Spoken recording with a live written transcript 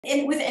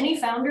And with any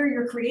founder,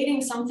 you're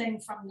creating something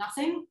from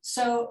nothing.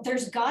 So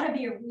there's got to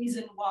be a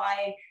reason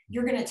why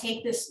you're going to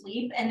take this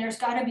leap. And there's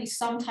got to be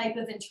some type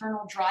of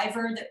internal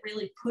driver that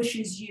really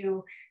pushes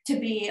you to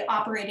be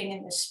operating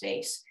in this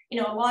space.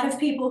 You know, a lot of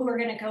people who are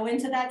going to go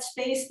into that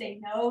space, they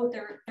know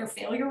their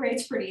failure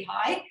rate's pretty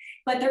high,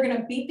 but they're going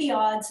to beat the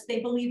odds. They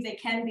believe they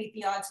can beat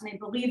the odds, and they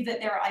believe that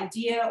their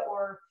idea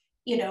or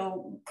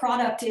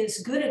product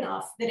is good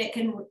enough that it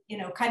can,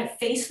 kind of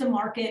face the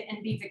market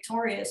and be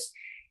victorious.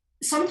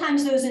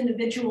 Sometimes those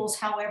individuals,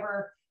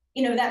 however,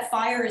 that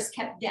fire is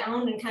kept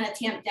down and kind of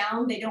tamped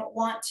down. They don't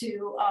want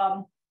to,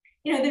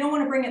 they don't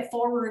want to bring it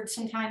forward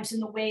sometimes in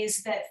the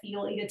ways that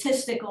feel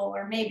egotistical,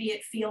 or maybe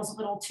it feels a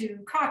little too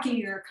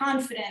cocky or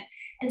confident.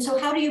 And so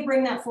how do you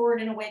bring that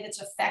forward in a way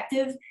that's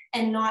effective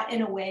and not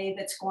in a way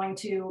that's going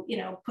to,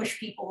 push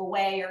people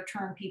away or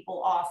turn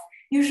people off?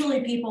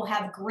 Usually people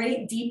have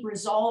great deep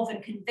resolve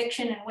and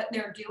conviction in what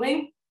they're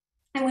doing.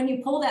 And when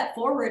you pull that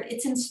forward,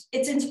 it's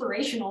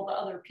inspirational to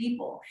other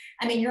people.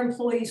 I mean, your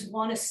employees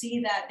want to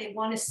see that. They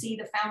want to see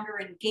the founder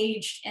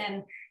engaged,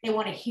 and they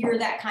want to hear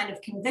that kind of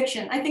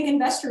conviction. I think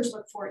investors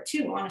look for it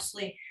too,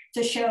 honestly,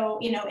 to show,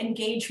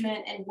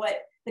 engagement and what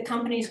the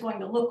company is going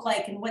to look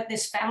like and what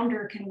this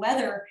founder can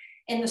weather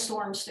in the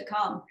storms to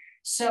come.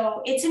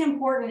 So it's an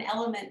important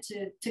element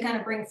to kind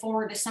of bring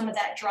forward to some of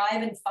that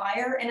drive and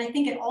fire. And I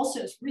think it also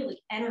is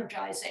really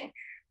energizing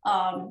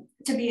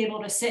to be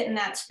able to sit in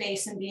that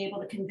space and be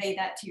able to convey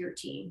that to your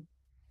team.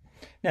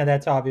 Now,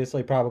 that's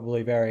obviously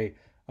probably very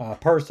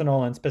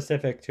personal and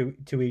specific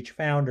to each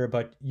founder,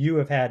 but you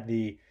have had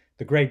the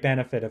great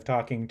benefit of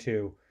talking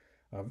to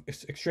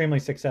extremely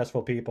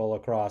successful people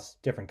across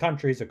different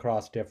countries,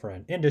 across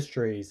different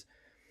industries.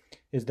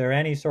 Is there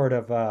any sort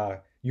of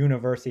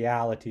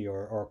universality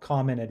or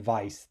common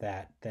advice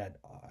that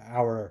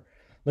our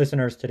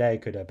listeners today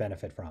could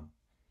benefit from?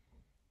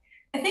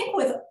 I think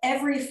with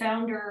every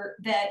founder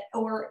that,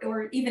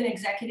 or even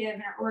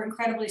executive or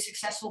incredibly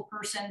successful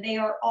person, they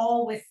are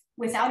all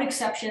without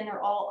exception,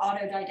 they're all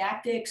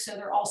autodidactic. So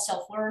they're all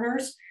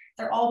self-learners.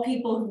 They're all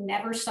people who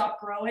never stop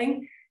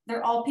growing.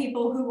 They're all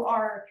people who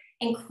are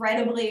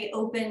incredibly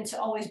open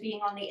to always being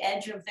on the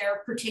edge of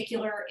their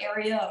particular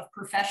area of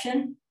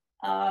profession.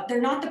 They're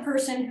not the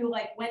person who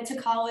went to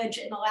college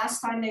and the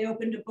last time they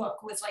opened a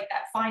book was that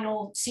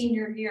final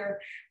senior year.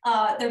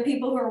 They're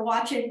people who are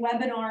watching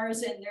webinars,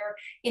 and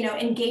they're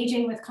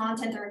engaging with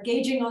content. They're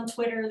engaging on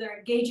Twitter. They're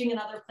engaging in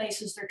other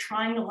places. They're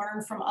trying to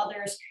learn from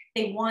others.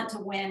 They want to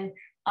win,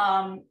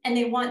 and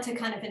they want to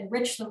kind of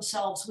enrich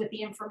themselves with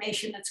the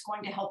information that's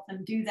going to help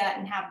them do that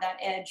and have that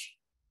edge.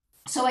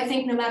 So I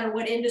think no matter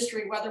what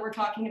industry, whether we're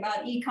talking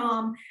about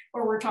e-com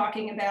or we're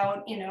talking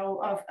about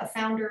a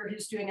founder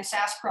who's doing a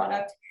SaaS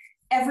product,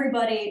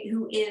 everybody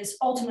who is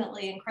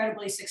ultimately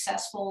incredibly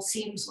successful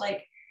seems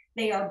like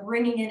they are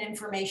bringing in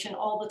information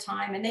all the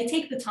time, and they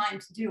take the time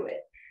to do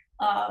it.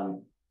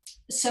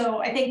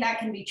 So I think that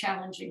can be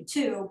challenging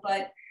too,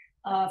 but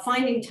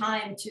finding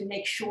time to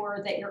make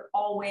sure that you're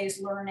always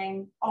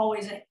learning,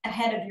 always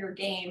ahead of your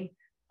game,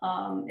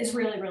 is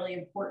really, really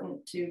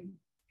important to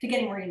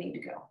getting where you need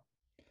to go.